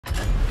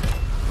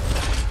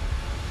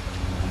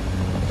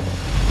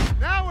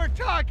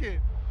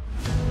talking.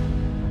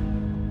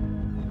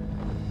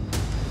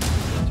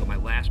 Until my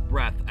last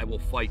breath, I will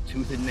fight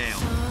tooth and nail.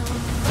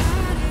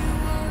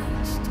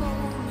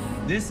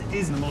 This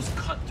is the most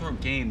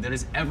cutthroat game that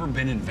has ever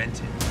been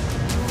invented.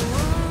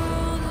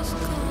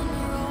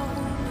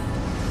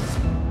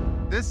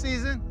 This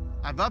season,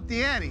 I've upped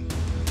the ante,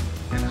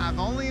 and I've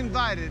only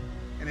invited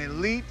an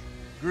elite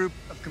group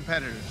of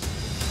competitors.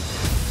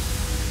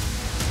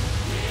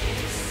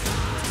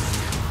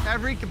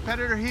 Every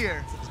competitor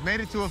here has made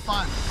it to a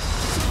final.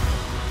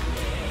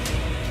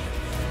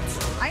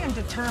 I am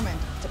determined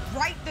to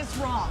right this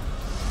wrong.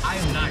 I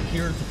am not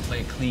here to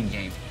play a clean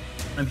game.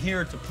 I'm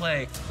here to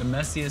play the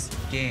messiest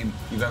game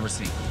you've ever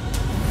seen.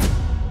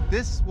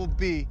 This will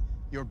be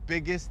your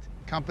biggest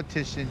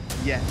competition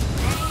yet.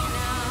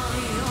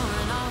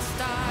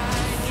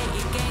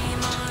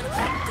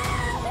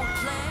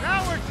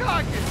 Now we're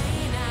talking.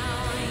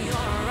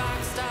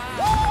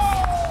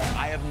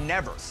 I have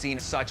never seen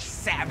such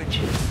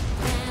savages.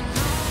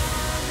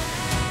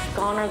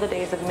 Gone are the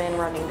days of men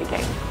running the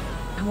game.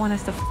 I want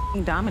us to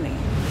dominate.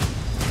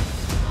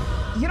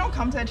 You don't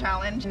come to a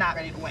challenge not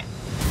ready to win.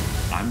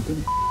 I'm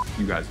gonna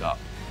you guys up.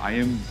 I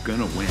am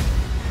gonna win.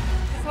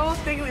 This whole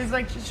thing is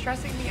like just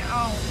stressing me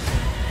out.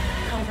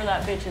 Come for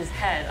that bitch's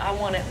head. I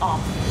want it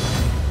off.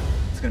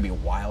 It's gonna be a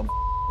wild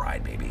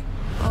ride, baby.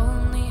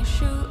 Only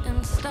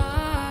shooting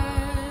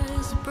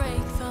stars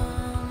break the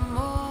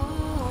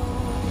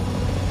mold.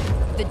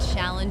 The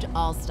Challenge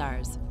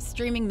All-Stars,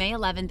 streaming May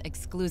 11th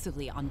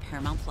exclusively on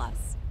Paramount+.